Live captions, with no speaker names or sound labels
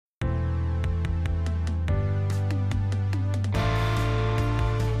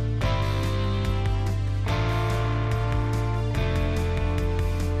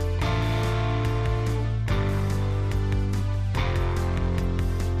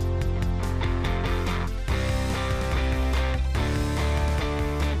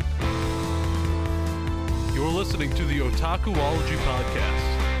Otakuology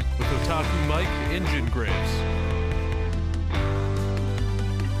Podcast with Otaku Mike and Jin Graves.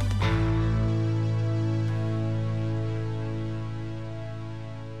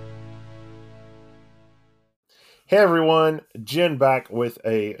 Hey everyone, Jen back with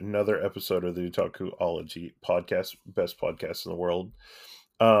another episode of the Otakuology Podcast, best podcast in the world.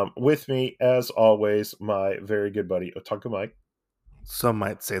 With me, as always, my very good buddy Otaku Mike. Some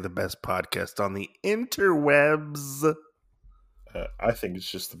might say the best podcast on the interwebs. I think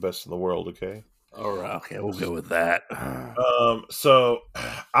it's just the best in the world. Okay. All right, okay, we'll go with that. So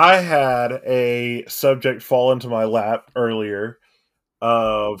I had a subject fall into my lap earlier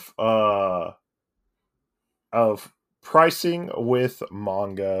of pricing with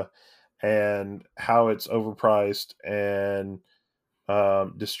manga and how it's overpriced and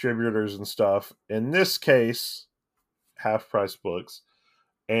distributors and stuff. In this case, half-price books,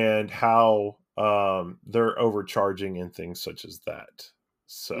 and how they're overcharging and things such as that.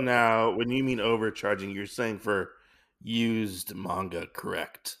 So Now, when you mean overcharging, you're saying for used manga,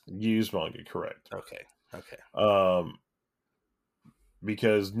 correct? Used manga, correct. Okay.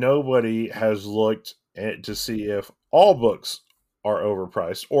 Because nobody has looked to see if all books are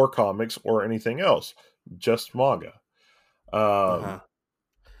overpriced or comics or anything else, just manga.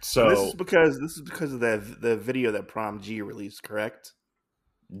 So and this is because of the video that Prom G released, correct?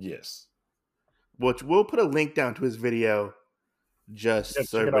 yes, Which we'll put a link down to his video just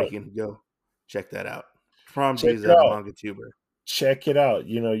so everybody can go check that out. Prom G is a manga tuber. Check it out.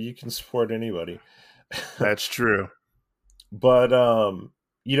 You can support anybody. That's true. But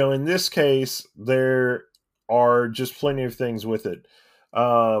in this case, there are just plenty of things with it.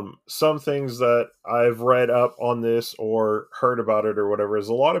 Some things that I've read up on this or heard about it or whatever is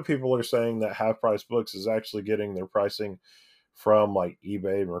a lot of people are saying that Half Price Books is actually getting their pricing from like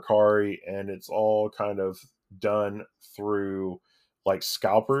eBay and Mercari, and it's all kind of done through like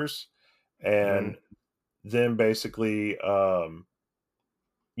scalpers, and then basically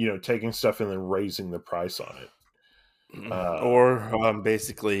taking stuff and then raising the price on it. Or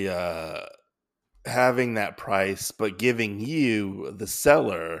basically having that price, but giving you, the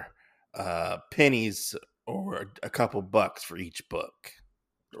seller, pennies or a couple bucks for each book.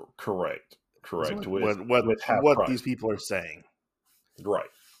 Correct. What With these people are saying. Right.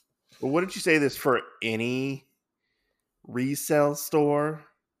 Well, wouldn't you say this for any resale store?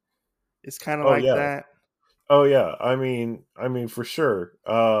 It's kind of that. Oh yeah. I mean for sure.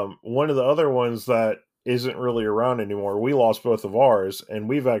 One of the other ones that isn't really around anymore, we lost both of ours, and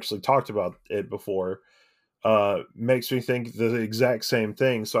we've actually talked about it before, makes me think the exact same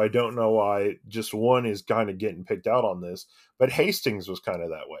thing, so I don't know why just one is kind of getting picked out on this, but Hastings was kind of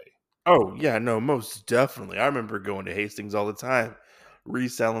that way. Oh yeah, no, most definitely. I remember going to Hastings all the time,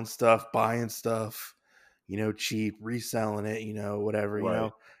 reselling stuff, buying stuff, cheap, reselling it, whatever,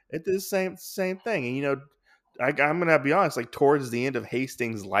 Right. It did the same thing. And I'm gonna be honest, like towards the end of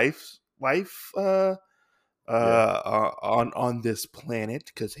Hastings' life on this planet,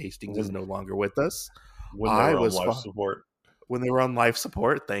 because Hastings is no longer with us. When they were on life support. When they were on life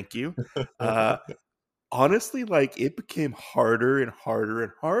support, thank you. Honestly, like it became harder and harder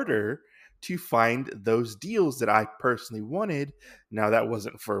and harder to find those deals that I personally wanted. Now that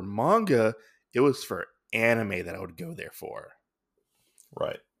wasn't for manga, it was for anime that I would go there for.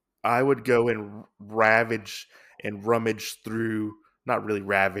 Right. I would go and ravage and rummage through, not really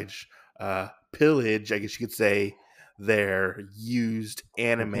ravage, pillage, I guess you could say, their used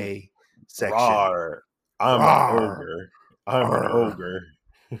anime section. Rawr. I'm an ogre. I'm an ogre.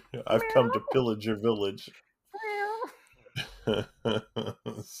 I've come to pillage your village.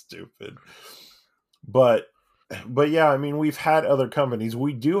 Stupid. But yeah, I mean, we've had other companies.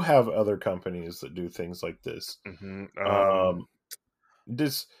 We do have other companies that do things like this.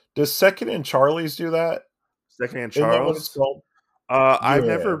 Does Secondhand Charlie's do that? Secondhand Isn't Charles? that what it's called? I've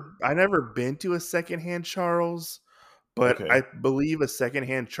never been to a Secondhand Charles, but Okay. I believe a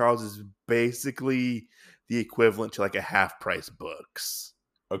Secondhand Charles is basically the equivalent to like a Half Price Books.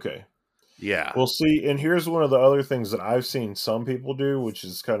 Okay. Yeah. Well, see, and here's one of the other things that I've seen some people do, which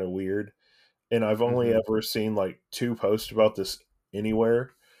is kind of weird. And I've only ever seen like 2 posts about this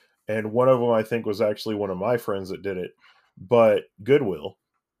anywhere. And one of them, I think, was actually one of my friends that did it. But Goodwill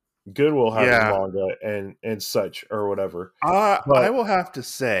has manga and such or whatever. I will have to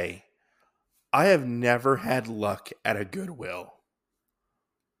say, I have never had luck at a Goodwill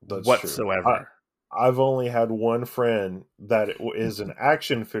whatsoever. True. I've only had one friend that is an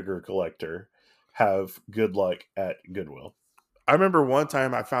action figure collector have good luck at Goodwill. I remember one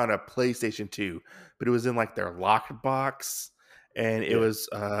time I found a PlayStation 2, but it was in like their locked box, and it was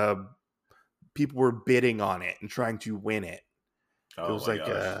people were bidding on it and trying to win it. It Oh was my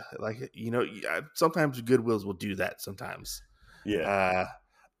gosh. sometimes Goodwills will do that sometimes. Yeah. Uh,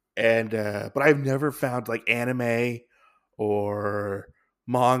 and but I've never found like anime or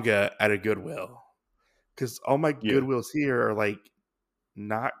manga at a Goodwill because all my Yeah. Goodwills here are like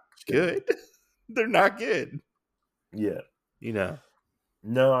not Shitty. good. They're not good. Yeah. You know.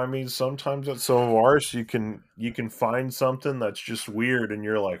 No, I mean sometimes at some of ours you can find something that's just weird and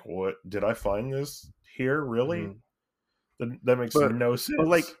you're like, "What? Did I find this here? Really?" Mhm. That makes But no but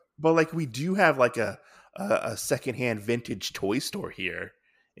like sense. but like we do have like a secondhand vintage toy store here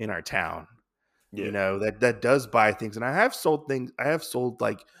in our town. Yeah. That does buy things, and I have sold things. I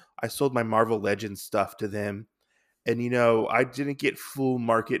sold my Marvel Legends stuff to them, and I didn't get full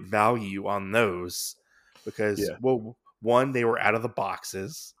market value on those because, Yeah. well, one, they were out of the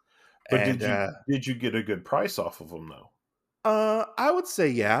boxes, But and did you get a good price off of them though? I would say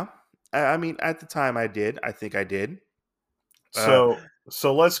yeah. I mean, at the time, I did. I think I did. Uh,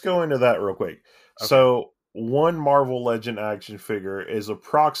 So let's go into that real quick. okay. So one Marvel Legend action figure is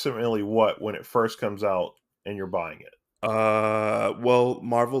approximately what when it first comes out and you're buying it? Well,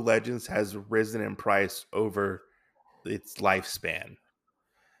 Marvel Legends has risen in price over its lifespan.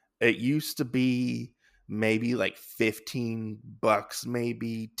 It used to be maybe like $15,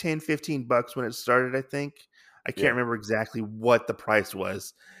 maybe $10, $15 when it started, I think. I can't Yeah. remember exactly what the price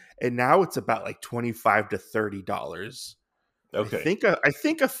was. And now it's about like $25 to $30. Okay. I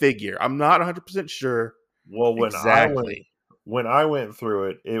think a figure. I'm not 100% sure Well, exactly. when I went through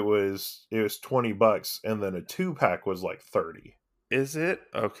it, it was $20 and then a 2-pack was like 30. Is it?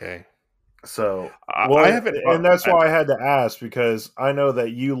 Okay. So, I well, haven't and that's I, why I had to ask because I know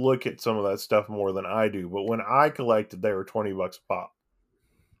that you look at some of that stuff more than I do, but when I collected they were $20 a pop.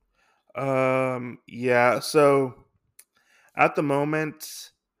 yeah, so at the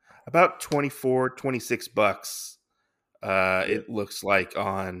moment about 24, $26. Yeah. It looks like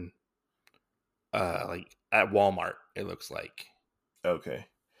on like at Walmart, it looks like. Okay.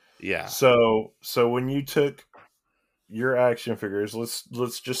 Yeah. So when you took your action figures,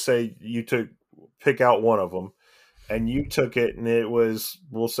 let's just say you took pick out one of them and you took it and it was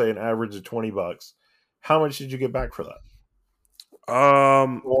we'll say an average of $20. How much did you get back for that?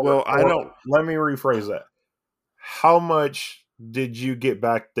 Well, I Or don't let me rephrase that. How much did you get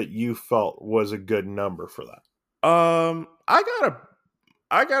back that you felt was a good number for that? I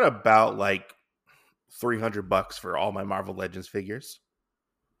got about like $300 for all my Marvel Legends figures.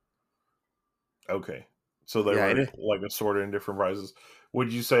 Okay. So they Yeah, were like assorted in different prices.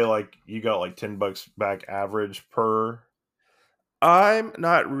 Would you say like you got like $10 back average per? I'm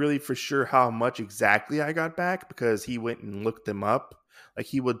not really for sure how much exactly I got back because he went and looked them up. Like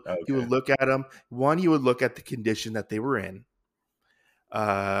he would Okay. look at them. One, he would look at the condition that they were in,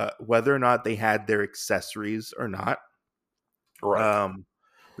 whether or not they had their accessories or not. Right. Um,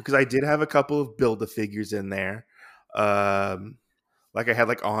 because I did have a couple of build a figures in there. Um, like I had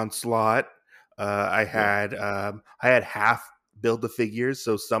like Onslaught. Yeah. I had half build a figures,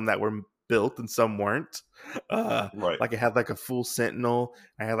 so some that were built and some weren't. Right. Like I had like a full Sentinel.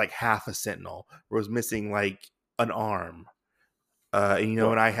 I had like half a Sentinel where it was missing like an arm. And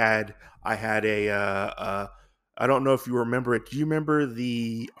Right. I had I don't know if you remember it. Do you remember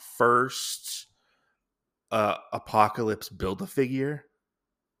the first Apocalypse build a figure?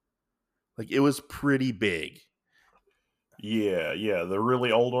 Like it was pretty big. Yeah, yeah, the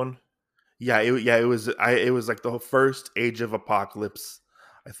really old one. It was like the first Age of Apocalypse,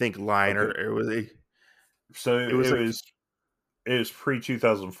 I think line or Okay. So it was like it was pre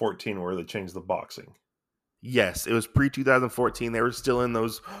 2014 where they changed the boxing. yes, it was pre 2014. They were still in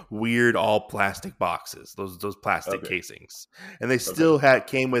those weird all plastic boxes, those plastic Okay. casings, and they Okay. still had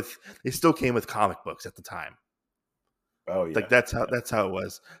they still came with comic books at the time. Oh Like yeah. Yeah. that's how it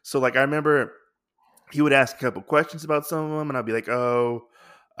was. So like I remember he would ask a couple questions about some of them, and I'd be like, oh,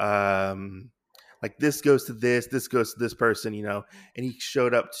 um, like this goes to this goes to this person, And he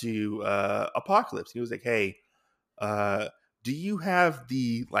showed up to Apocalypse. He was like, hey, uh, do you have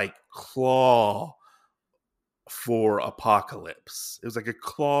the like claw for Apocalypse? It was like a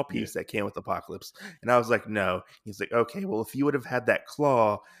claw Yeah. piece that came with Apocalypse, and I was like, no. He's like, okay, well, if you would have had that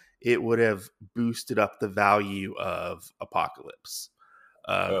claw, it would have boosted up the value of Apocalypse.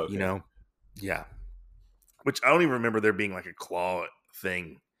 Okay. Yeah, which I don't even remember there being like a claw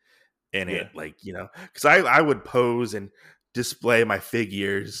thing in it, Yeah. like because I would pose and display my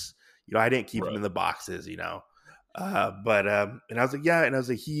figures. I didn't keep them Right. in the boxes, but and I was like, yeah, and I was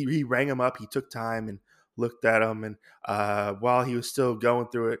like, he rang them up, he took time and looked at them, and while he was still going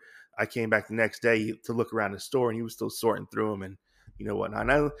through it, I came back the next day to look around the store, and he was still sorting through them, and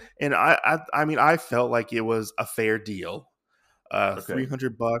whatnot. I mean, I felt like it was a fair deal. Okay.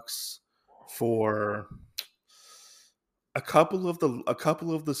 $300 for a couple of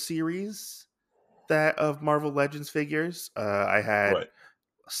the series that of Marvel Legends figures. I had Right.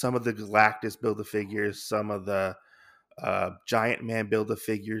 some of the Galactus Build-A-Figures, some of the Giant Man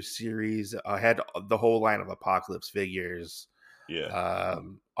Build-A-Figures series. I had the whole line of Apocalypse figures, Yeah.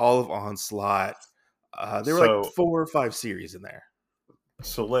 all of Onslaught. There were like So 4 or 5 series in there.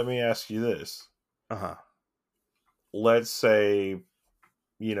 so let me ask you this. Uh-huh. Let's say,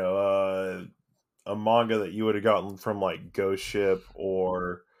 you know, a manga that you would have gotten from like Ghost Ship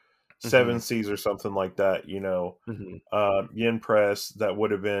or Mm-hmm. Seven Seas or something like that, Mm-hmm. yen press, that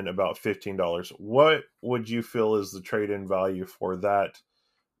would have been about $15. What would you feel is the trade-in value for that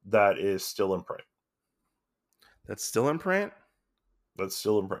is still in print? That's still in print? That's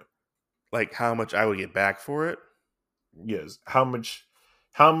still in print. Like how much I would get back for it? Yes. How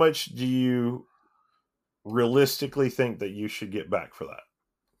much do you realistically think that you should get back for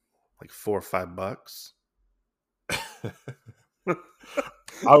Like $4 or $5. that?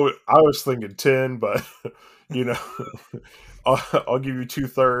 I was thinking 10, but you know, I'll give you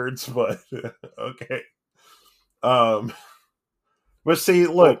 2/3, but okay. Um, but see,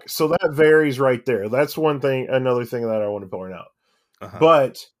 Well, look, so that varies right there. That's another thing that I want to point out. uh-huh.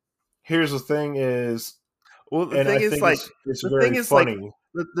 But here's the thing is, Well, the and I thing is, think like, it's very funny,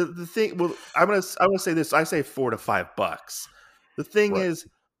 the thing. Well, I'm gonna say this. I say $4 to $5. The thing right? is,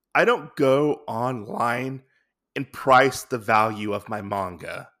 I don't go online and price the value of my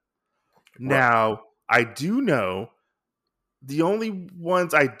manga. Right, Now, I do know the only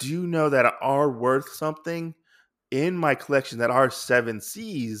ones I do know that are worth something in my collection that are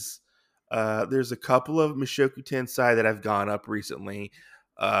 7Cs. There's a couple of Mishoku Tensei that have gone up recently.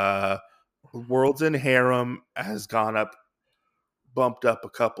 Uh, Worlds in Harem has gone up, bumped up a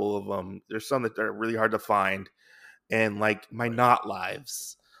couple of them. There's some that are really hard to find, and like right, My Not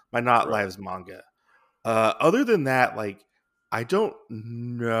right, Lives manga. Other than that, like I don't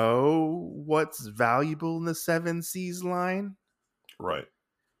know what's valuable in the 7Cs line right.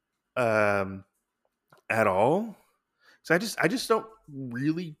 um, at all. So I just don't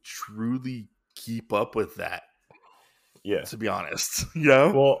really truly keep up with that, Yeah. to be honest. You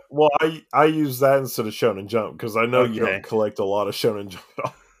know? Well, I use that instead of Shonen Jump because I know you don't Okay. collect a lot of Shonen Jump at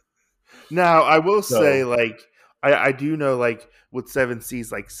all. Now I will say, So like, I do know, like, with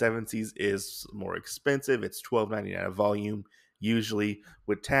 7Cs, like 7Cs is more expensive. It's $12.99 a volume, usually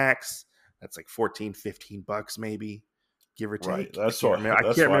with tax. That's like $14-15 maybe, give or right, take. that's why I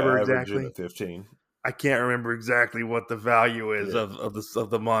that's can't why remember I average in exactly. at 15. I can't remember exactly what the value is Yeah, of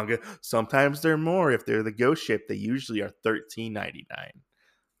the manga. Sometimes they're more. If they're the Ghost Ship, they usually are $13.99. right,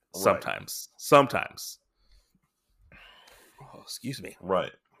 Sometimes. Oh, excuse me.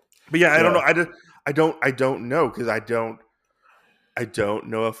 right. But yeah, I don't know. Yeah, I don't know because I don't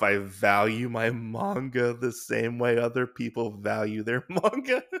know if I value my manga the same way other people value their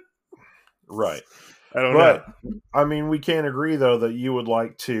manga. right. I don't know. But I mean, we can't agree though that you would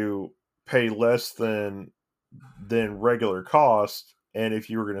like to pay less than regular cost, and if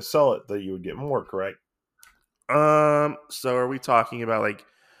you were going to sell it, that you would get more. Correct? So are we talking about like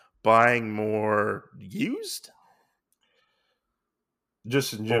buying more used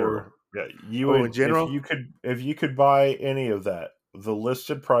Just in general. or Yeah, you in would general? if you could buy any of that, the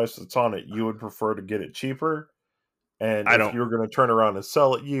listed price that's on it, you would prefer to get it cheaper. And I if don't you were going to turn around and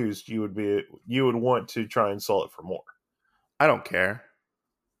sell it used, you would want to try and sell it for more. I don't care.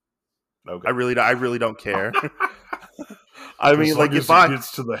 Okay. I really don't care. I As mean, long like if as it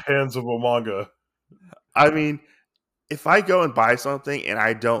gets to the hands of a manga. I mean, if I go and buy something and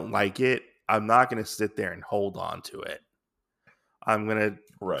I don't like it, I'm not going to sit there and hold on to it. I'm going to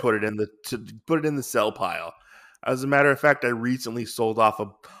Right. put it in the sell pile. As a matter of fact, I recently sold off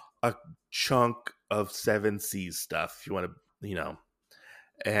a chunk of 7C's stuff. If you want to, Yeah.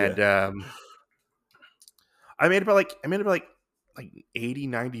 and I made about like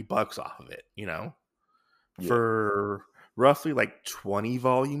 80-90 bucks off of it. Yeah. For roughly like 20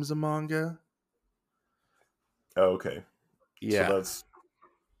 volumes of manga. Oh, okay. So Yeah, that's,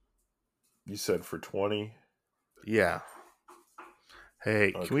 you said for 20. yeah.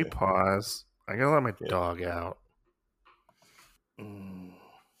 Hey, can we Okay. pause? I gotta let my Yeah. dog out. Mm.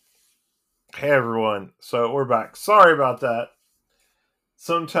 Hey everyone. So we're back. Sorry about that.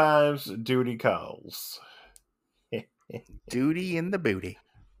 Sometimes duty calls. Duty in the booty.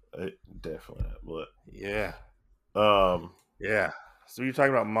 Definitely not. Yeah, But yeah. So you're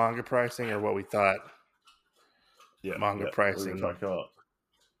talking about manga pricing or what we thought yeah, manga yeah. We were pricing? talking about,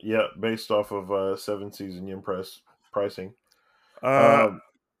 yeah, based off of 7 season yen press pricing. Uh, Um,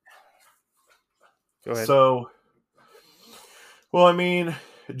 Go ahead. so, well, I mean,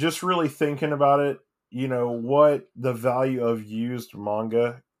 just really thinking about it, what the value of used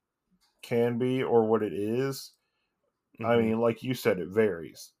manga can be or what it is. I Mm-hmm. mean, like you said, it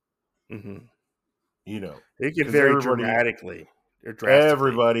varies, Mm-hmm. It can because vary dramatically or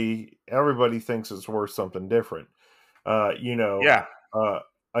drastically. everybody thinks it's worth something different. Uh, you know, Yeah. uh,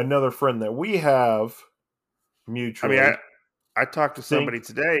 Another friend that we have I mean, I mutually I talked to think somebody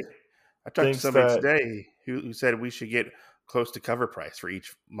today. I talked to thinks somebody that today who said we should get close to cover price for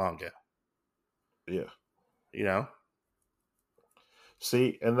each manga. yeah. You know?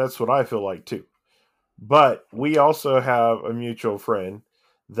 See, and that's what I feel like too. But we also have a mutual friend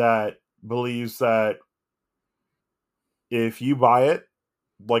that believes that if you buy it,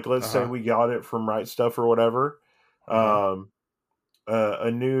 like let's Uh say huh. we got it from Right Stuff or whatever, Uh huh. um,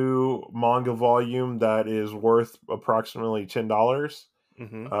 a new manga volume that is worth approximately $10,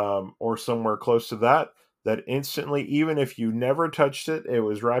 Mm-hmm. or somewhere close to that, that instantly, even if you never touched it, it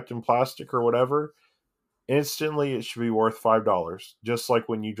was wrapped in plastic or whatever, instantly it should be worth $5. Just like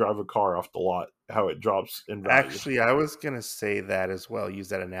when you drive a car off the lot, how it drops in value. Actually, I was gonna say that as well. Use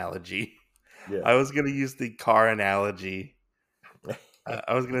that analogy. Yeah. I was gonna use the car analogy.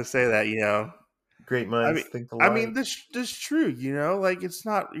 I was gonna say that. Great I minds mean, think I mean, alike. this true. Like it's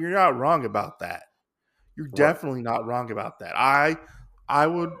not. You're not wrong about that. You're Right. definitely not wrong about that. I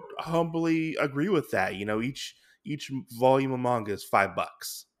would humbly agree with that. Each volume of manga is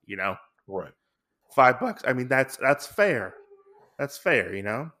 $5. Right. $5. I mean, that's fair. That's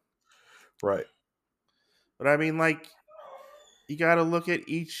fair. Right. But I mean, like, you got to look at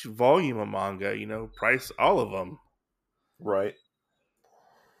each volume of manga. Price all of them Right.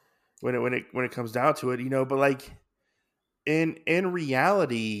 when it comes down to it. But like in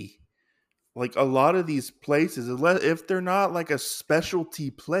reality, like a lot of these places, if they're not like a specialty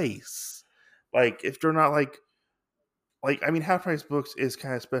place, like if they're not like I mean, half price books is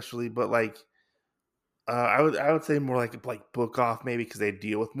kind of specialty, but like I would say more like book off maybe because they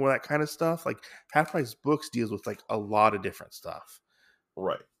deal with more of that kind of stuff. Like half price books deals with like a lot of different stuff.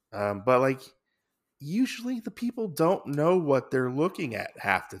 Right. But like usually the people don't know what they're looking at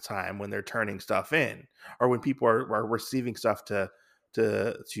half the time when they're turning stuff in or when people are receiving stuff to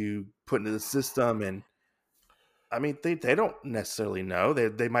put into the system. And I mean, they don't necessarily know.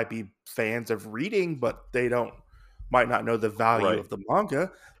 They might be fans of reading, but they might not know the value Right. of the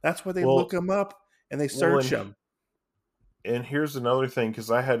manga. That's why they look Well, them up and they well, search them. and here's another thing,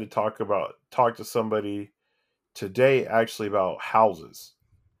 because I had to talk to somebody today actually about houses.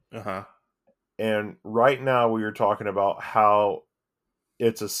 Uh huh. And right now we were talking about how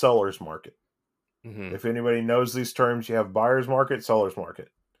it's a seller's market. Mm-hmm. If anybody knows these terms, you have buyer's market, seller's market.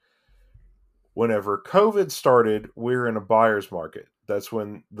 Whenever COVID started, we're in a buyer's market. That's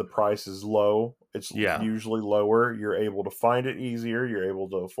when the price is low. It's Yeah. usually lower. You're able to find it easier. You're able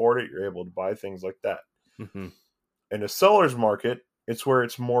to afford it. You're able to buy things like that. Mm-hmm. In a seller's market, it's where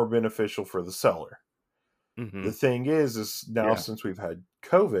it's more beneficial for the seller. Mm-hmm. The thing is now Yeah. since we've had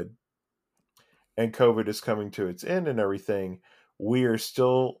COVID and COVID is coming to its end and everything, we are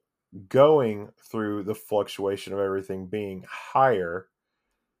still going through the fluctuation of everything being higher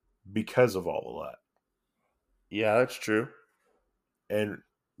because of all of that. Yeah, that's true. And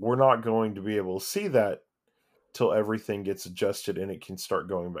we're not going to be able to see that till everything gets adjusted and it can start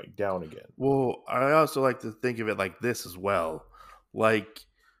going back down again. Well, I also like to think of it like this as well. Like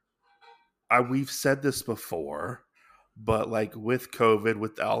we've said this before, but like with COVID,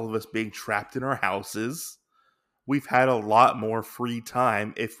 with all of us being trapped in our houses, we've had a lot more free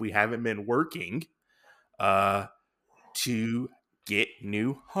time if we haven't been working uh, to get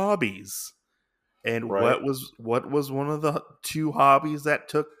new hobbies. And Right? what was one of the two hobbies that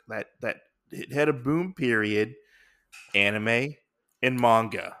took that it had a boom period? Anime and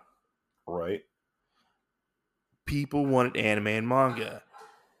manga. Right? People wanted anime and manga,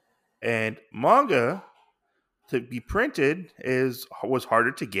 and manga to be printed was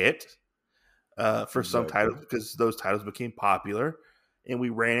harder to get for some Exactly. titles because those titles became popular, and we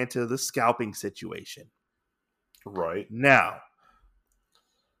ran into the scalping situation. Right? Now,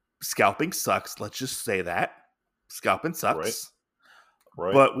 scalping sucks. Let's just say that scalping Right? sucks.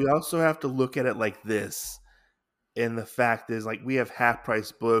 Right? But we also have to look at it like this. And the fact is, like, we have half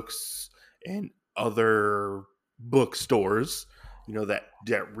price books and other bookstores, that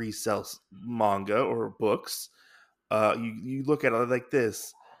resells manga or books. You look at it like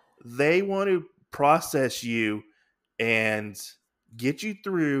this: they want to process you and get you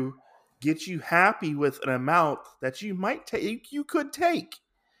through, get you happy with an amount that you might take. You could take.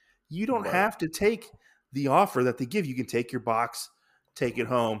 You don't Right? have to take the offer that they give. You can take your box, take it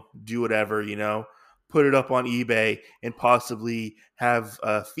home, do whatever, put it up on eBay, and possibly have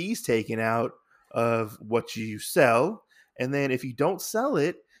fees taken out of what you sell. And then if you don't sell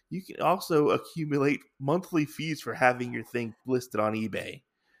it, you can also accumulate monthly fees for having your thing listed on eBay.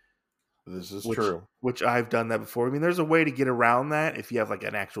 This is which true. which I've done that before. I mean, there's a way to get around that if you have like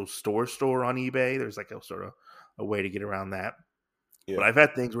an actual store on eBay. There's like a sort of a way to get around that. But Yeah. I've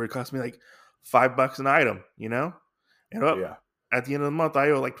had things where it cost me like $5 an item, and Yeah. at the end of the month I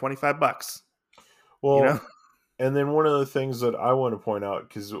owe like $25. Well, and then one of the things that I want to point out,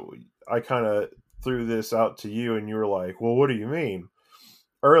 because I kind of threw this out to you, and you were like, "Well, what do you mean?"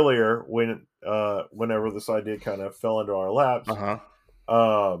 Earlier, whenever this idea kind of fell into our laps,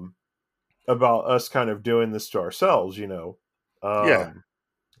 about us kind of doing this to ourselves, Yeah.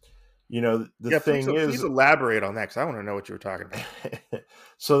 The thing please is, elaborate on that because I want to know what you were talking about.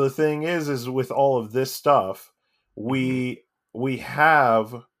 so the thing is with all of this stuff, we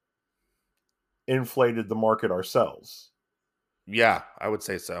have inflated the market ourselves. Yeah, I would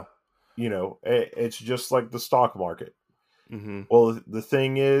say so. It's just like the stock market. Mm-hmm. Well, the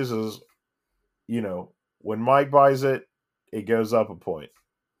thing is, when Mike buys it, it goes up a point.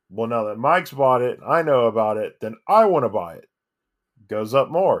 Well, now that Mike's bought it, I know about it, then I want to buy it. Goes up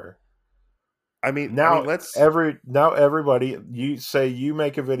more. Now everybody, you say you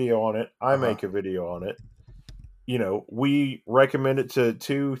make a video on it, I make a video on it. We recommend it to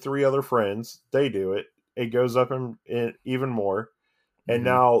 2-3 other friends. They do it. It goes up in even more. And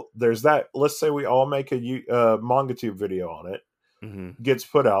now there's that. Let's say we all make a MangaTube video on it. Gets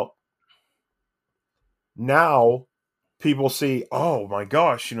put out. Now people see, oh my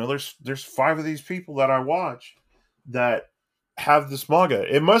gosh, there's 5 of these people that I watch that have this manga.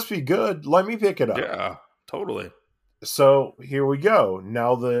 It must be good. Let me pick it up. Yeah, totally. So here we go.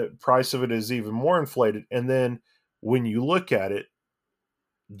 Now the price of it is even more inflated. And then when you look at it,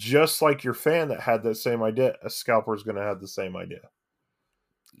 just like your fan that had that same idea, a scalper is going to have the same idea.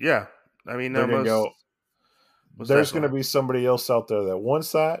 Yeah. I mean, they're going to go, there's going to be somebody else out there that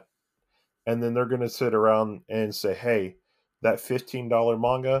wants that. And then they're going to sit around and say, hey, that $15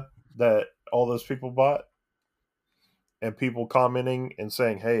 manga that all those people bought, and people commenting and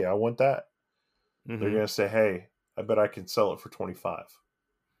saying, hey, I want that. They're going to say, hey, I bet I can sell it for 25.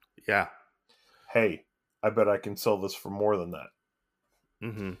 Yeah. Hey, I bet I can sell this for more than that.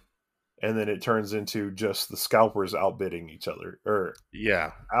 Mm-hmm. And then it turns into just the scalpers outbidding each other, or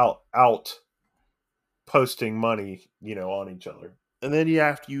out posting money, on each other. And then you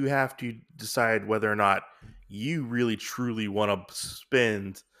have to decide whether or not you really truly want to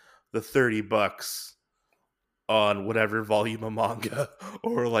spend the $30 on whatever volume of manga,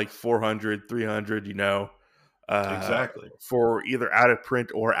 or like 400, 300, exactly, for either out of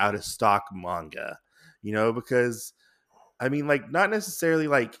print or out of stock manga, because I mean, like, not necessarily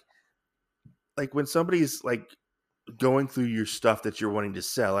like when somebody's like going through your stuff that you're wanting to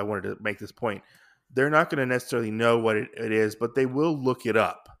sell. I wanted to make this point. They're not going to necessarily know what it is, but they will look it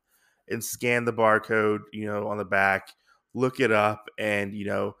up and scan the barcode, on the back, look it up, and,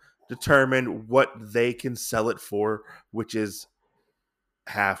 determine what they can sell it for, which is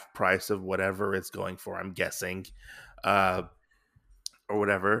half price of whatever it's going for, I'm guessing, or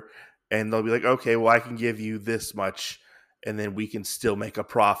whatever. And they'll be like, okay, well, I can give you this much, and then we can still make a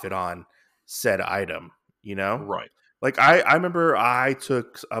profit on said item, Right. Like, I remember I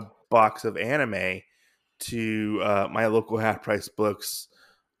took a box of anime to my local half price books,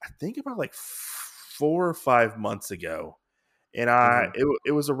 I think about like 4 or 5 months ago. And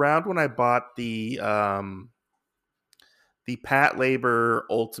it was around when I bought the Pat Labor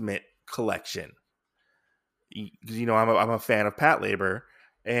Ultimate Collection. Because, I'm a fan of Pat Labor.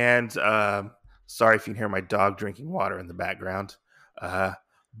 And sorry if you can hear my dog drinking water in the background.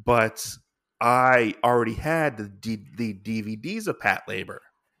 But I already had the DVDs of Pat Labor.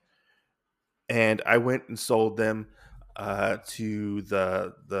 And I went and sold them to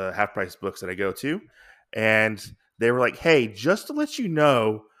the half price books that I go to. And they were like, hey, just to let you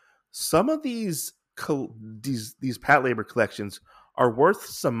know, some of these Pat Labor collections are worth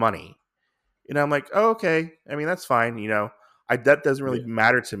some money. And I'm like, oh, okay. I mean, that's fine. That doesn't really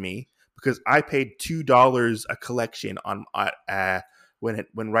matter to me because I paid $2 a collection on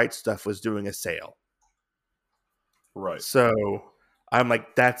when Right Stuff was doing a sale. Right. So I'm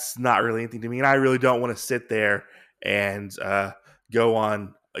like, that's not really anything to me. And I really don't want to sit there and go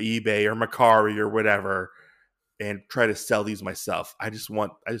on eBay or Mercari or whatever and try to sell these myself. I just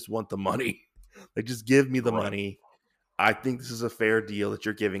want the money. Like, just give me the money. I think this is a fair deal that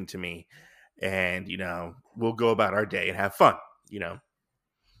you're giving to me. And, we'll go about our day and have fun,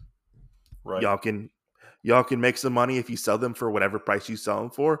 Right. Y'all can Y'all can make some money if you sell them for whatever price you sell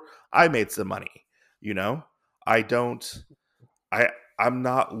them for. I made some money. You know, I don't. I I'm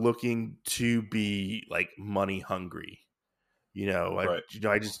not looking to be like money hungry. Right.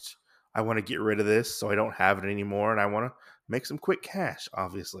 I want to get rid of this so I don't have it anymore, and I want to make some quick cash.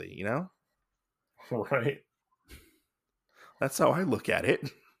 Obviously, Right. that's how I look at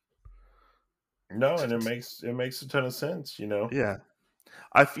it. No, and it makes a ton of sense. Yeah,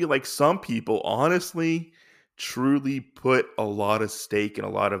 I feel like some people honestly, truly put a lot of stake and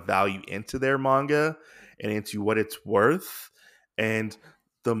a lot of value into their manga and into what it's worth, and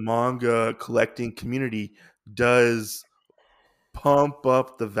the manga collecting community does pump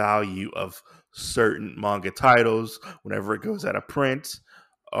up the value of certain manga titles whenever it goes out of print,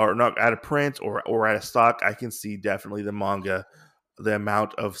 or not out of print, or out of stock. I can see definitely the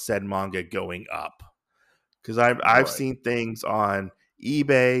amount of said manga going up, because I've Right. seen things on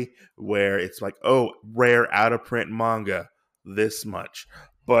eBay where it's like, oh, rare out of print manga, this much.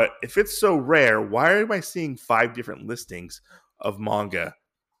 But if it's so rare, why am I seeing 5 different listings of manga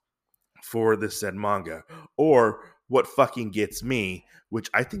for this said manga? Or what fucking gets me, which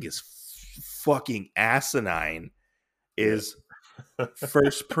I think is fucking asinine, Yeah. is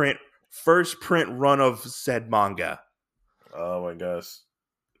first print run of said manga. Oh my gosh.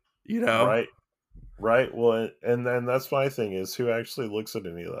 You know, Right. Right. Well, and then that's my thing is who actually looks at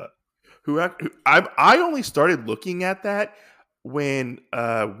any of that. I only started looking at that when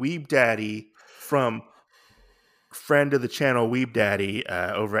Weeb Daddy from friend of the channel Weeb Daddy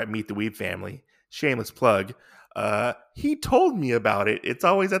over at Meet the Weeb Family, shameless plug, he told me about it. It's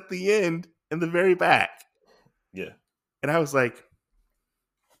always at the end in the very back. Yeah. And I was like,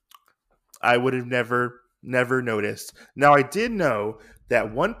 I would have never noticed. Now I did know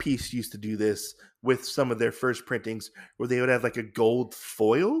that One Piece used to do this with some of their first printings where they would have like a gold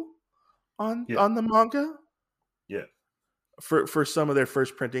foil Yeah. on the manga Yeah. for some of their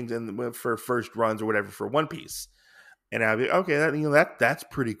first printings and for first runs or whatever for One Piece. And I'd be okay, that's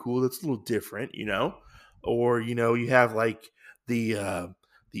pretty cool. That's a little different, Or you have like the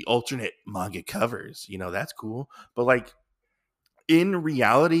alternate manga covers, that's cool. But like in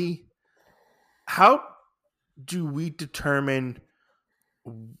reality, how do we determine,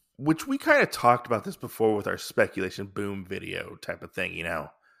 which we kind of talked about this before with our speculation boom video type of thing,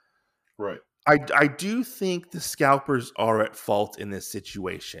 Right. I do think the scalpers are at fault in this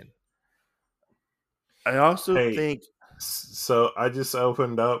situation. I also Hey, think, so I just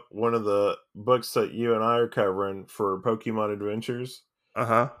opened up one of the books that you and I are covering for Pokemon Adventures.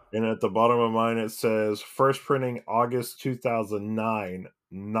 uh-huh. And at the bottom of mine, it says first printing August 2009,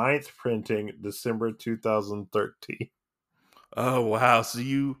 ninth printing December 2013. Oh wow. So do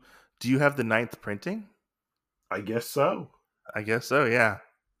you have the 9th printing? I guess so. I guess so, yeah.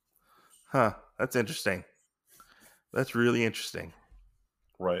 Huh. That's interesting. That's really interesting.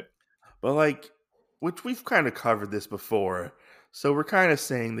 Right. But like, which we've kind of covered this before. So we're kind of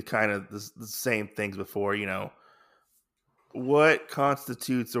saying the same things before, What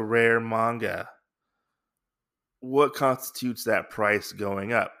constitutes a rare manga? What constitutes that price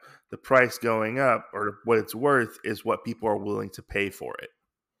going up? The price going up, or what it's worth, is what people are willing to pay for it.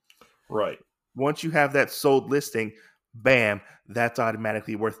 Right. Once you have that sold listing, bam, that's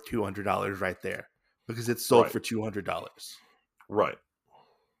automatically worth $200 right there because it's sold Right. for $200. Right.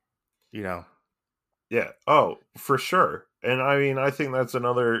 You know, Yeah. Oh, for sure. And I mean, I think that's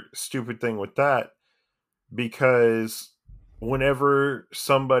another stupid thing with that because whenever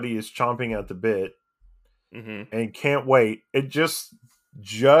somebody is chomping at the bit mm-hmm. and can't wait, it just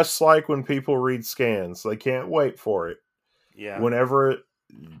like when people read scans, they can't wait for it. Yeah. Whenever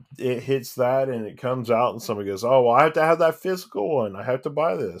it hits that and it comes out and somebody goes, "Oh, well, I have to have that physical one. I have to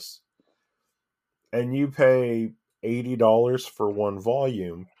buy this." And you pay $80 for one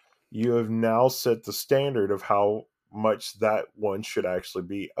volume, you have now set the standard of how much that one should actually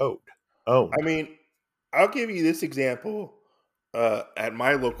be owned. I mean, I'll give you this example at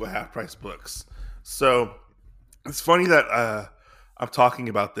my local half price books. So it's funny that I'm talking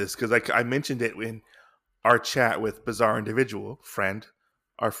about this because I mentioned it in our chat with Bizarre Individual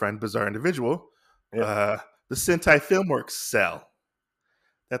our friend Bizarre Individual, Yeah. the Sentai Filmworks sell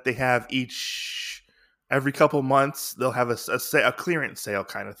that they have every couple months. They'll have a clearance sale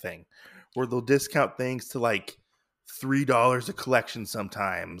kind of thing where they'll discount things to like $3 a collection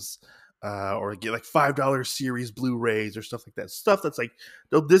sometimes, or get like $5 series Blu-rays or stuff like that. Stuff that's like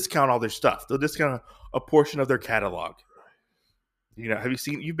they'll discount all their stuff. They'll discount a portion of their catalog. Have you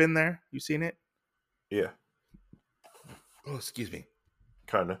seen? You've been there. You seen it? Yeah. Oh, excuse me.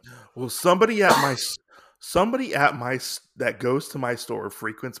 Kind of. Well, somebody at my that goes to my store,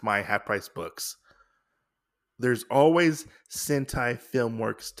 frequents my half price books. there's always Sentai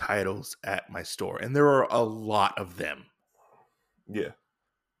Filmworks titles at my store, and there are a lot of them. Yeah.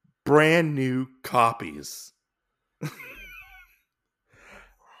 Brand new copies.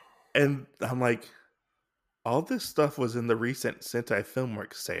 And I'm like, all this stuff was in the recent Sentai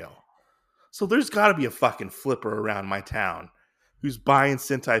Filmworks sale. So there's got to be a fucking flipper around my town who's buying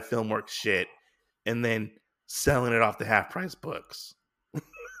Sentai Filmworks shit and then selling it off the half price books.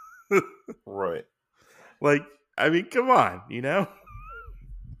 Right. Like, I mean, come on, you know?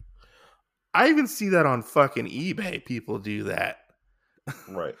 I even see that on fucking eBay. People do that.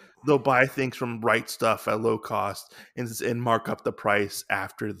 Right. They'll buy things from Right Stuff at low cost and mark up the price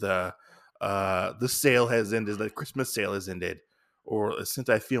after the sale has ended, the Christmas sale has ended, or since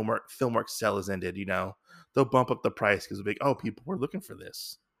I Filmwork sale has ended. You know, they'll bump up the price because they'll be like, oh, people were looking for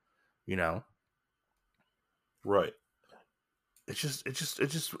this. You know, Right. It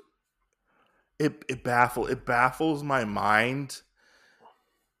baffles my mind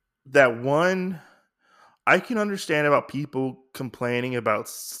that one. I can understand about people complaining about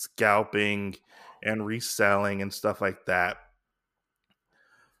scalping and reselling and stuff like that.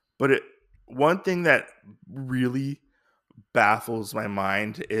 But one thing that really baffles my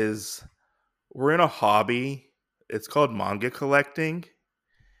mind is we're in a hobby. It's called manga collecting.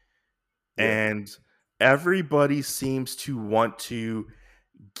 Yeah. And everybody seems to want to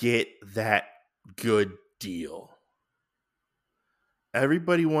get that good deal.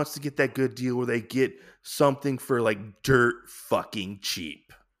 Everybody wants to get that good deal where they get something for like dirt fucking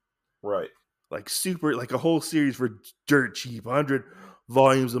cheap. Right. Like like a whole series for dirt cheap, 100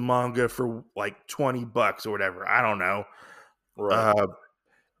 volumes of manga for like $20 or whatever. I don't know. Right.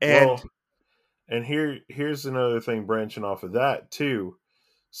 And and here's another thing branching off of that too.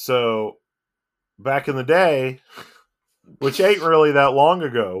 So back in the day, which ain't really that long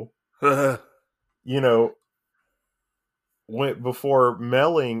ago, you know, went before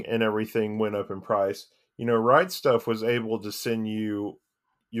mailing and everything went up in price, you know, Right Stuff was able to send you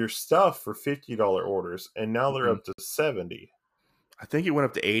your stuff for $50 orders, and now they're up to 70. I think it went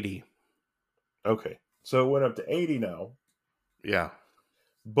up to 80. Okay. So it went up to 80 now. Yeah.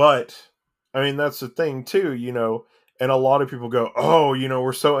 But I mean, that's the thing too, you know, and a lot of people go, "Oh, you know,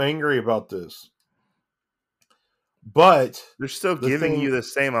 we're so angry about this." But They're still the giving thing you the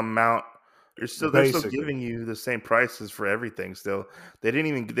same amount. They're still basically, giving you the same prices for everything still. They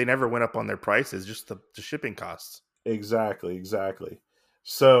never went up on their prices, just the shipping costs. exactly.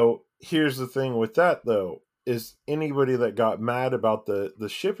 So here's the thing with that though, is anybody that got mad about the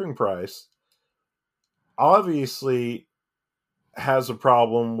shipping price obviously has a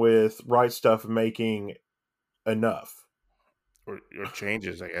problem with Right Stuff making enough. Or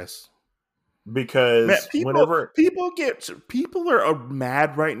changes, I guess. Man, Because whenever people are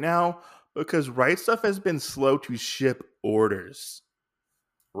mad right now because Right Stuff has been slow to ship orders.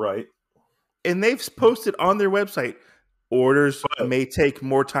 right, And they've posted on their website orders but may take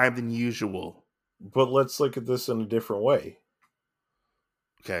more time than usual. let's look at this in a different way.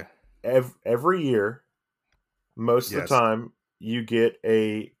 Okay. Every year, most of the Yes. time, you get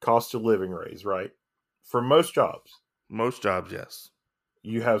a cost of living raise, right? For most jobs. Most jobs, yes.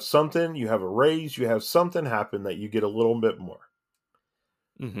 You have something, you have a raise, you have something happen that you get a little bit more.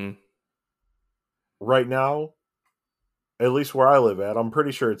 Mm-hmm. Right now, at least where I live at, I'm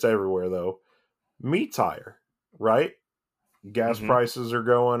pretty sure it's everywhere though. Meat's higher, right? Gas Mm-hmm. prices are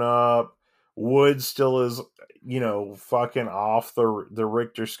going up. Wood still is, you know, fucking off the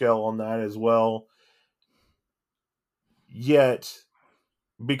Richter scale on that as well. Yet,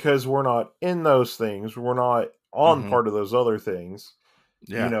 because we're not in those things, we're not on Mm-hmm. part of those other things,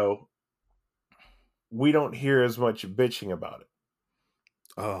 you Yeah. know, we don't hear as much bitching about it.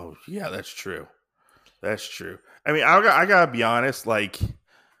 Oh, yeah, that's true. That's true. I mean, I gotta be honest, like,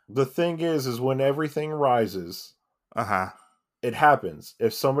 The thing is when everything rises, uh-huh. it happens.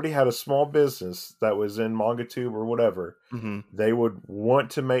 If somebody had a small business that was in MangaTube or whatever, Mm-hmm. they would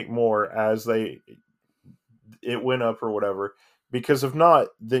want to make more as it went up or whatever. Because if not,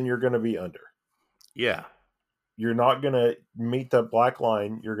 then you're going to be under. Yeah. You're not going to meet that black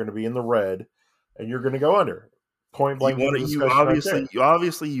line. You're going to be in the red, and you're going to go under. Point blank in the discussion right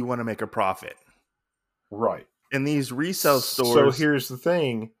there. You want to make a profit. Right. And these resale stores. So here's the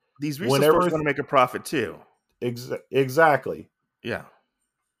thing. These resale stores want to make a profit too. Exactly. Yeah.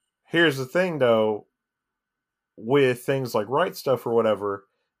 Here's the thing, though, with things like Right Stuff or whatever,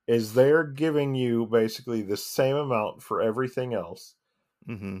 is they're giving you basically the same amount for everything else.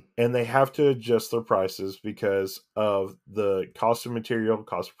 Mm-hmm. And they have to adjust their prices because of the cost of material,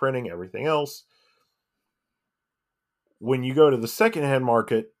 cost of printing, everything else. When you go to the secondhand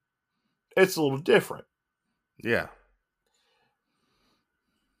market, it's a little different. Yeah.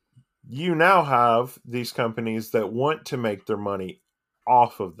 You now have these companies that want to make their money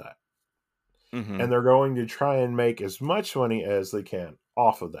off of that. Mm-hmm. And they're going to try and make as much money as they can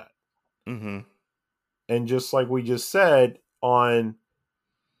off of that. Mm-hmm. And just like we just said on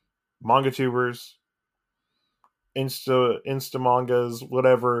manga tubers, Insta mangas,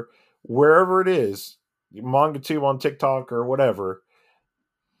 whatever, wherever it is, manga tube on TikTok or whatever,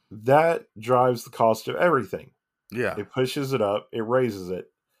 that drives the cost of everything. Yeah. It pushes it up, it raises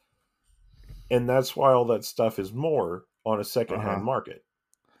it. And that's why all that stuff is more on a secondhand market.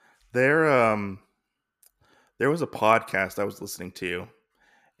 There was a podcast I was listening to,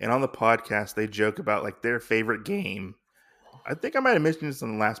 and on the podcast they joke about like their favorite game. I think I might have mentioned this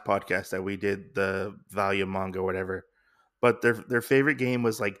on the last podcast that we did, the value of manga or whatever. But their favorite game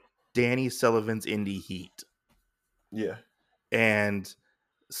was like Danny Sullivan's Indie Heat. Yeah. And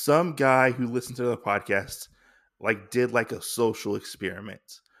some guy who listened to the podcast like did like a social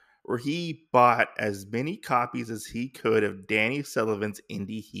experiment where he bought as many copies as he could of Danny Sullivan's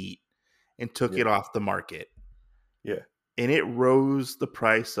Indie Heat and took Yeah. it off the market. Yeah. And it rose the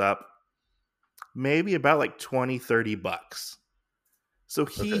price up maybe about like 20-30 bucks. So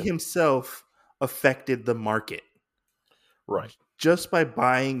he Okay. himself affected the market Right. just by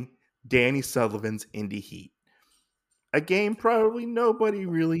buying Danny Sullivan's Indie Heat, a game probably nobody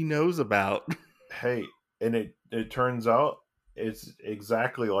really knows about. Hey, and it turns out it's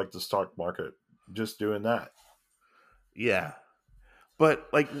exactly like the stock market, just doing that. Yeah. But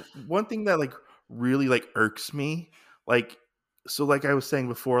like one thing that like really like irks me, like so like I was saying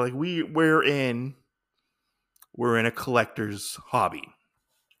before, like we're in a collector's hobby.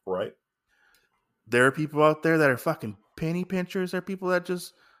 Right. There are people out there that are fucking penny pinchers. There are people that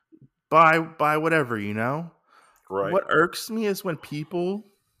just buy whatever, you know? Right. What irks me is when people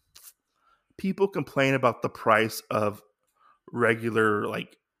complain about the price of regular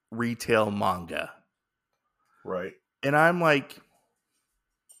like retail manga. Right. And I'm like,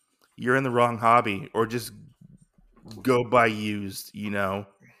 you're in the wrong hobby, or just go buy used, you know.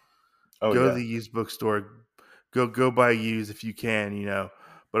 Oh Go to yeah. the used bookstore, go buy used if you can, you know.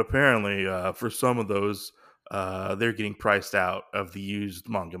 But apparently, for some of those, they're getting priced out of the used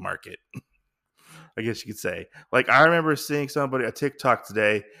manga market. I guess you could say. Like I remember seeing somebody a TikTok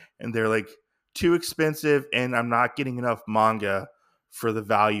today, and they're like too expensive, and I'm not getting enough manga for the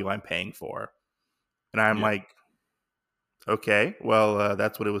value I'm paying for. And I'm Yeah. like, okay, well,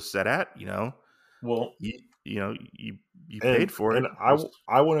 that's what it was set at, you know. Well, You you know you and paid for it. and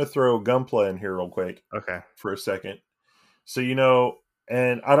I want to throw Gunpla in here real quick Okay. for a second. So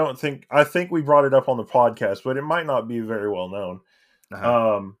and I think we brought it up on the podcast, but it might not be very well known.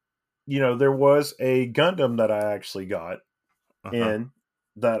 Uh-huh. There was a Gundam that I actually got Uh-huh. in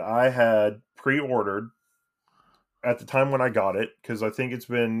that I had pre-ordered at the time when I got it, because I think it's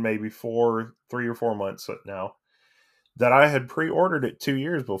been maybe 3 or 4 months now, that I had pre-ordered it 2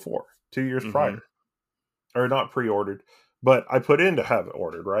 years before, 2 years Mm-hmm. prior, or not pre-ordered, but I put in to have it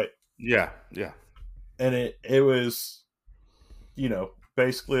ordered, right? Yeah. Yeah. And it was,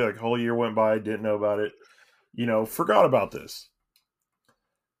 basically like a whole year went by, didn't know about it, forgot about this.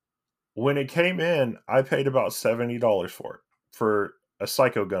 When it came in, I paid about $70 for it, for a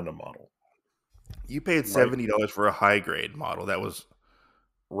Psycho Gundam model. You paid Right? $70 for a high grade model.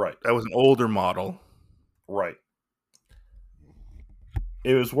 Right. That was an older model. Right.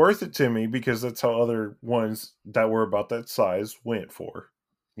 It was worth it to me because that's how other ones that were about that size went for.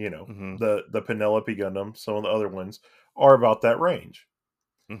 Mm-hmm. The Penelope Gundam, some of the other ones are about that range.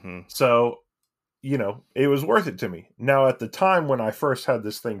 Mm-hmm. So, it was worth it to me. Now, at the time when I first had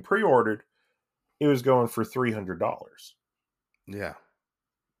this thing pre-ordered, it was going for $300 Yeah.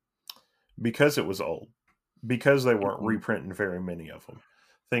 because it was old, because they weren't Mm-hmm. reprinting very many of them,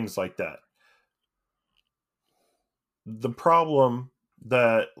 things like that. The problem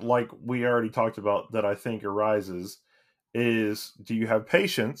that, like we already talked about, that I think arises is, do you have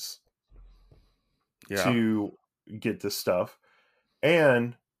patience Yeah. to get this stuff?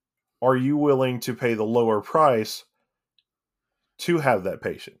 And are you willing to pay the lower price to have that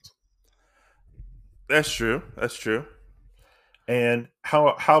patience? That's true. That's true. And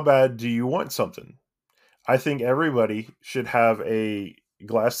how bad do you want something? I think everybody should have a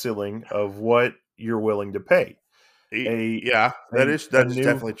glass ceiling of what you're willing to pay. A Yeah, a a that's new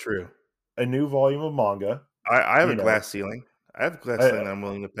definitely true. a new volume of manga, I have a you know, glass ceiling. I have a glass a, ceiling that I'm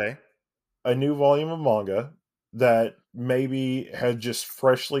willing to pay. a new volume of manga that maybe had just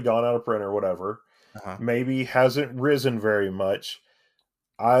freshly gone out of print or whatever, Uh-huh. maybe hasn't risen very much.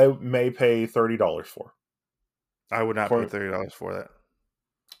 I may pay $30 for. I would not pay For $30 for that.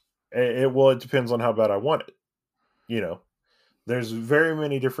 it. Well, it depends on how bad I want it. you know, there's very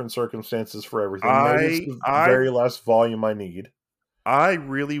many different circumstances for everything. Maybe it's I the I very last volume I need. I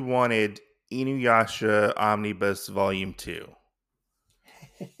really wanted Inuyasha Omnibus Volume 2.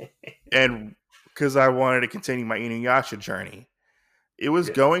 And because I wanted to continue my Inuyasha journey. It was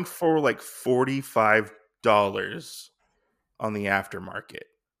Yeah. going for like $45 on the aftermarket, Yeah.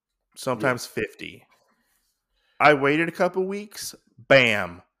 sometimes 50. I waited a couple weeks,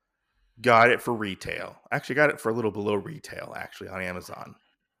 bam, got it for retail. Actually, got it for a little below retail, actually, on Amazon.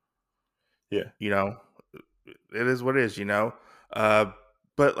 Yeah. You know, it is what it is, you know? Uh,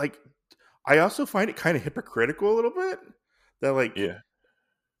 but like, I also find it kind of hypocritical a little bit that like Yeah.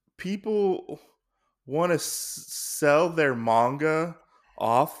 people want to sell their manga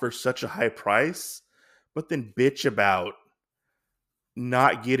off for such a high price, but then bitch about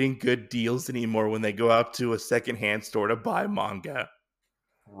not getting good deals anymore when they go out to a secondhand store to buy manga.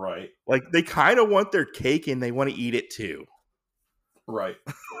 Right. Like they kind of want their cake and they want to eat it too. Right.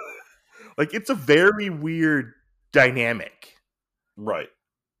 Like it's a very weird dynamic. Right.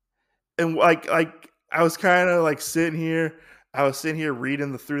 And like I was kind of like I was sitting here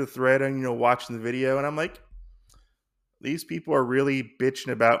reading through the thread and watching the video, and I'm like, these people are really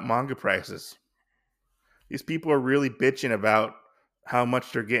bitching about manga prices. These people are really bitching about how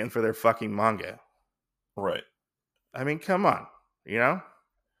much they're getting for their fucking manga. Right. I mean, come on, you know?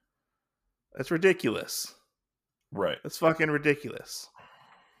 That's ridiculous. Right. That's fucking ridiculous.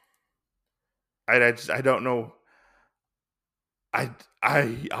 I don't know. I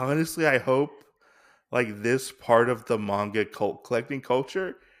honestly I hope like this part of the manga cult collecting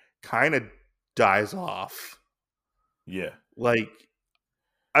culture kind of dies off. Yeah. Like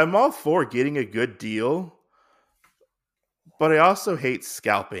I'm all for getting a good deal, but I also hate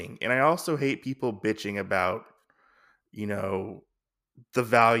scalping, and I also hate people bitching about, you know, the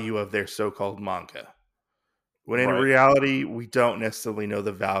value of their so-called manga. When in Right. reality, we don't necessarily know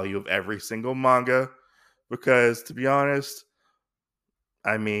the value of every single manga because to be honest,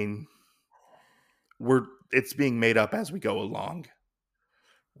 I mean, it's being made up as we go along.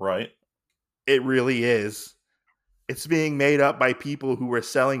 Right. It really is. It's being made up by people who are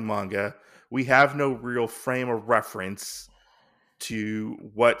selling manga. We have no real frame of reference to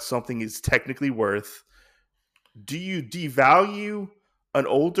what something is technically worth. Do you devalue an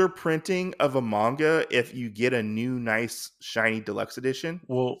older printing of a manga if you get a new, nice, shiny deluxe edition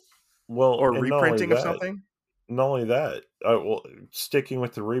Well, well, or and not only reprinting of that, something? well, sticking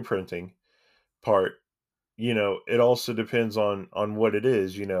with the reprinting part, it also depends on what it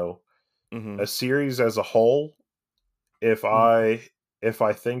is. Mm-hmm. A series as a whole. If Mm-hmm.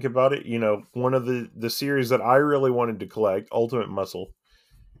 I think about it, one of the series that I really wanted to collect, Ultimate Muscle,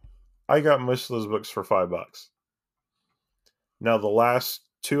 I got most of those books for $5. Now the last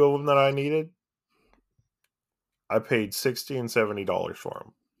two of them that I needed, I paid $60 and $70 for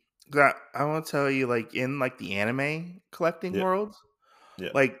them. I want to tell you, like in like the anime collecting Yeah, world, yeah,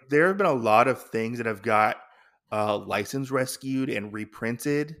 like there have been a lot of things that have got license rescued and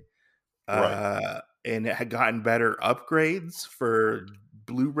reprinted, right, and it had gotten better upgrades for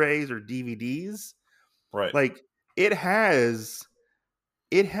Blu-rays or DVDs. right, Like it has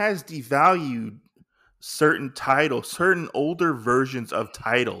it has devalued certain titles, certain older versions of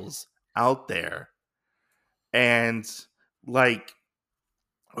titles out there. And like,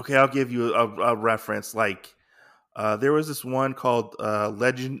 okay, I'll give you a reference. Like, there was this one called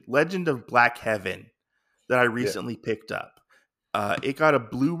Legend of Black Heaven that I yeah, recently picked up. It got a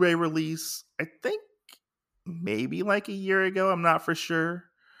Blu-ray release, I think maybe like a year ago. I'm not for sure.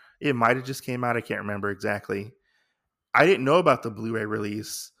 It might have just came out. I can't remember exactly. I didn't know about the Blu-ray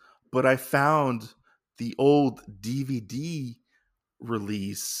release, but I found the old DVD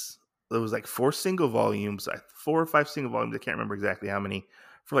release. There was like four or five single volumes. I can't remember exactly how many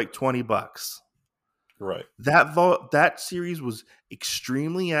for like $20. right, That series was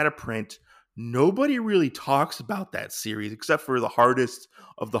extremely out of print. Nobody really talks about that series except for the hardest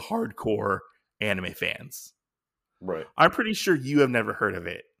of the hardcore anime fans. right. I'm pretty sure you have never heard of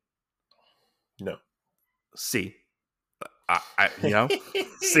it. No. See,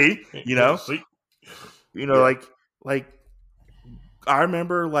 see, See, yeah, like I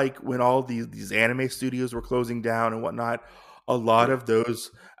remember like when all these anime studios were closing down and whatnot, a lot yeah, of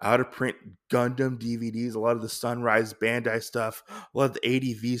those out of print Gundam DVDs, a lot of the Sunrise Bandai stuff, a lot of the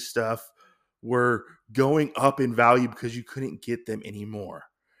ADV stuff were going up in value because you couldn't get them anymore.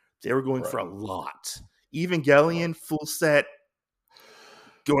 They were going for right, a lot. right, Evangelion full set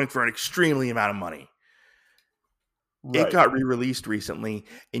going for an extremely amount of money. It right, got re-released recently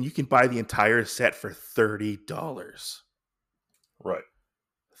and you can buy the entire set for $30. right,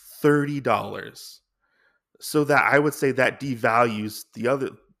 $30. So that I would say that devalues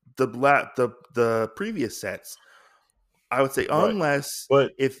the previous sets. I would say Right. unless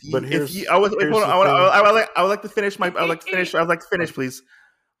But if you here's I would wait, hold here's on, the thing. I would like to finish I would like to finish, please.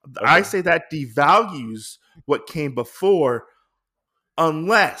 I Okay. say that devalues what came before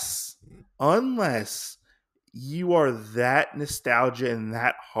unless unless you are that nostalgia and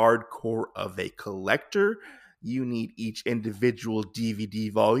that hardcore of a collector. You need each individual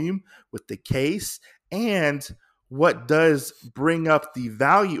DVD volume with the case. And what does bring up the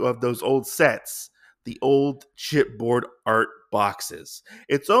value of those old sets? The old chipboard art boxes.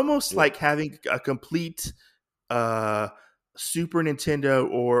 It's almost Yeah. like having a complete uh, Super Nintendo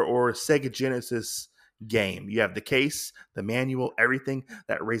or Sega Genesis game. You have the case, the manual, everything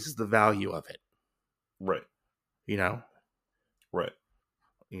that raises the value of it. Right. You know, Right.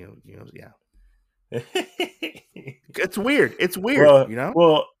 yeah. It's weird. It's weird. well, You know.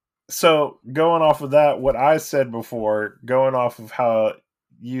 well. So going off of that, what I said before, going off of how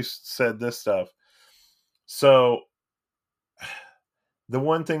you said this stuff. So the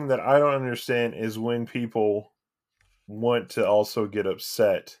one thing that I don't understand is when people want to also get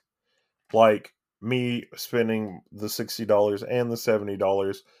upset, like me spending the $60 and the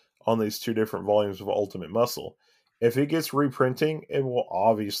 $70 on these two different volumes of Ultimate Muscle. If it gets reprinting, it will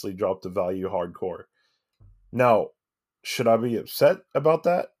obviously drop the value hardcore. Now, should I be upset about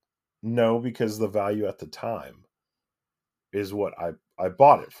that? No, because the value at the time is what I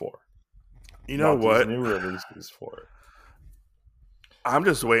bought it for, You know not these what? new releases for it. I'm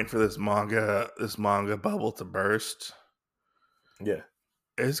just waiting for this manga bubble to burst. Yeah.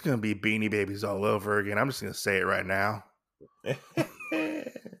 It's gonna be Beanie Babies all over again. I'm just gonna say it right now.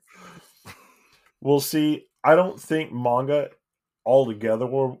 We'll see. I don't think manga altogether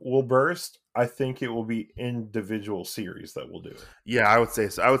will burst. I think it will be individual series that will do it. Yeah, I would say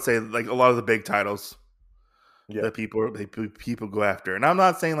so. I would say like a lot of the big titles Yeah. that people go after, and I'm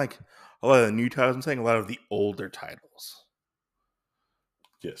not saying like a lot of the new titles. I'm saying a lot of the older titles.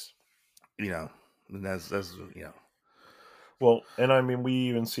 Yes. You know, and that's Well, and I mean, we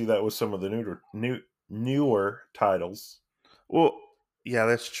even see that with some of the newer titles. Well, yeah,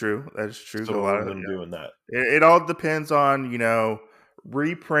 that's true. That's true. A Some lot of of them doing that. it all depends on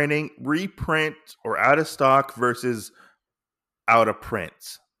reprint or out of stock versus out of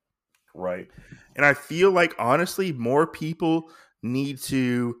print. Right. And I feel like honestly, more people need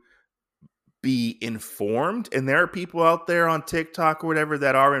to be informed, and there are people out there on TikTok or whatever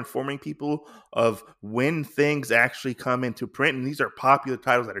that are informing people of when things actually come into print. And these are popular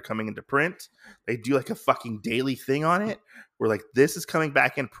titles that are coming into print. They do like a fucking daily thing on it where like this is coming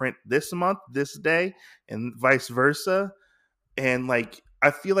back in print this month, this day, and vice versa. And like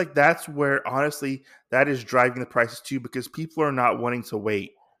I feel like that's where honestly that is driving the prices too, because people are not wanting to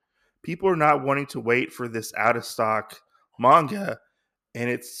wait. People are not wanting to wait for this out of stock manga, and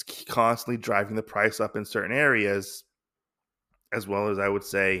it's constantly driving the price up in certain areas, as well as I would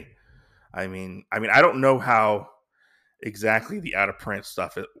say. I don't know how exactly the out of print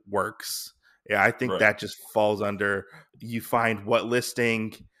stuff it works. Yeah, I think Right. that just falls under you find what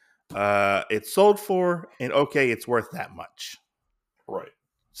listing it's sold for, and okay, it's worth that much Right.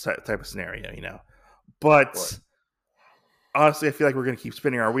 type of scenario. But Right. honestly, I feel like we're going to keep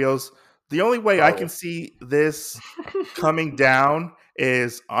spinning our wheels. The only way I can Probably. see this coming down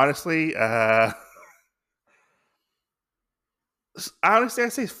is honestly, I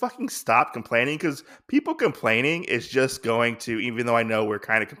say fucking stop complaining, because people complaining is just going to, even though I know we're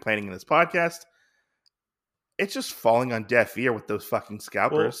kind of complaining in this podcast, it's just falling on deaf ear with those fucking Well,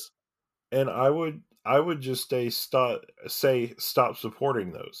 scalpers. and I would just say stop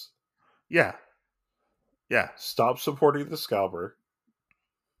supporting those. Yeah. Yeah. Stop supporting the scalper.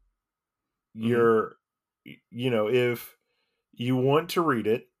 Mm-hmm. If you want to read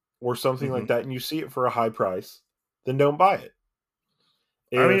it or something Mm-hmm. like that and you see it for a high price, then don't buy it.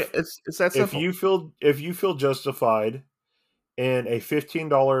 I mean, If it's that if simple. you feel justified in a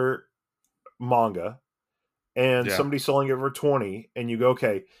 $15 manga and Yeah. somebody's selling it for 20 and you go,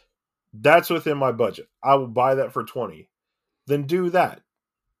 okay, that's within my budget, I will buy that for 20, then do that.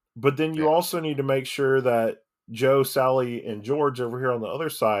 But then you Yeah. also need to make sure that Joe, Sally, and George over here on the other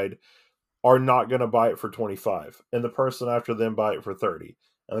side are not going to buy it for 25, and the person after them buy it for 30,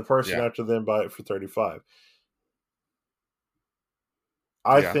 and the person Yeah. after them buy it for 35.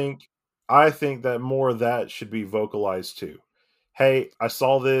 I Yeah. think I think that more of that should be vocalized too. Hey, I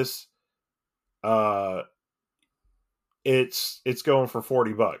saw this. Uh, it's going for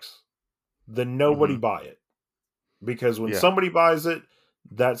 $40. Then nobody Mm-hmm. buy it, because when Yeah. somebody buys it,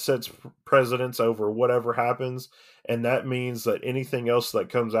 That sets precedence over whatever happens, and that means that anything else that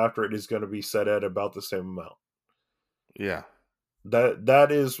comes after it is going to be set at about the same amount. Yeah.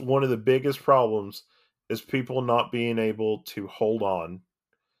 That is one of the biggest problems, is people not being able to hold on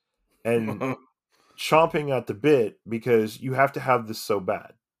and chomping at the bit because you have to have this so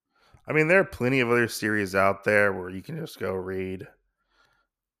bad. I mean, there are plenty of other series out there where you can just go read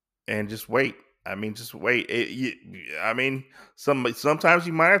and just wait. I mean, just wait. Sometimes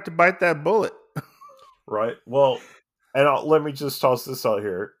you might have to bite that bullet. Right. Well, and let me just toss this out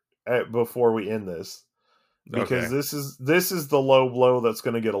here before we end this, because Okay. this is the low blow that's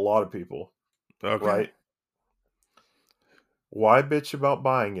going to get a lot of people. Okay. Right. Why bitch about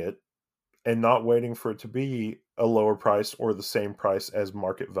buying it and not waiting for it to be a lower price or the same price as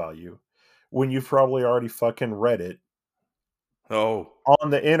market value when you've probably already fucking read it Oh, on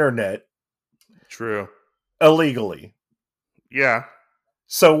the internet true. illegally? Yeah,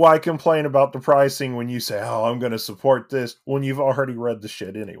 So why complain about the pricing when you say, "Oh, I'm going to support this," when you've already read the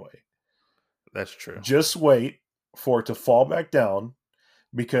shit anyway? that's true. Just wait for it to fall back down,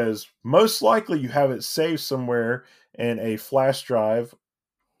 because most likely you have it saved somewhere in a flash drive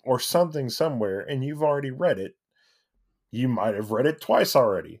or something somewhere, and you've already read it. You might have read it twice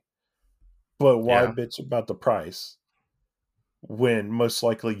already. But why Yeah. bitch about the price when most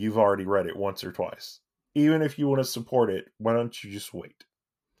likely you've already read it once or twice? Even if you want to support it, why don't you just wait?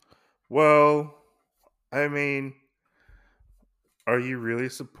 Well, I mean, are you really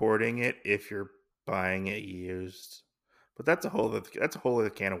supporting it if you're buying it used? But that's a whole other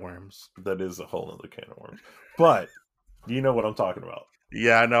can of worms. That is a whole other can of worms. But you know what I'm talking about.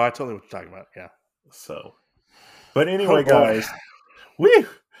 Yeah, no, I totally know what you're talking about. Yeah. So, but Oh anyway, boy. guys, woo!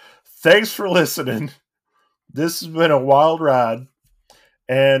 Thanks for listening. This has been a wild ride,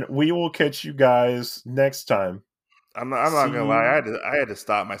 and we will catch you guys next time. I'm not See gonna lie. you. I had to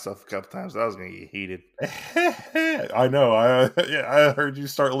stop myself a couple times. I was gonna get heated. I know. I heard you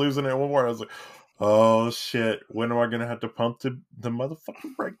start losing it at one more. I was like, "Oh shit! When am I gonna have to pump the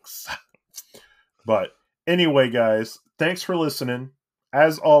motherfucking brakes?" But anyway, guys, thanks for listening.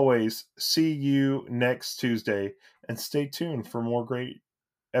 As always, see you next Tuesday, and stay tuned for more great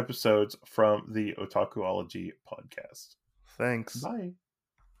episodes from the Otakuology podcast. Thanks. Bye.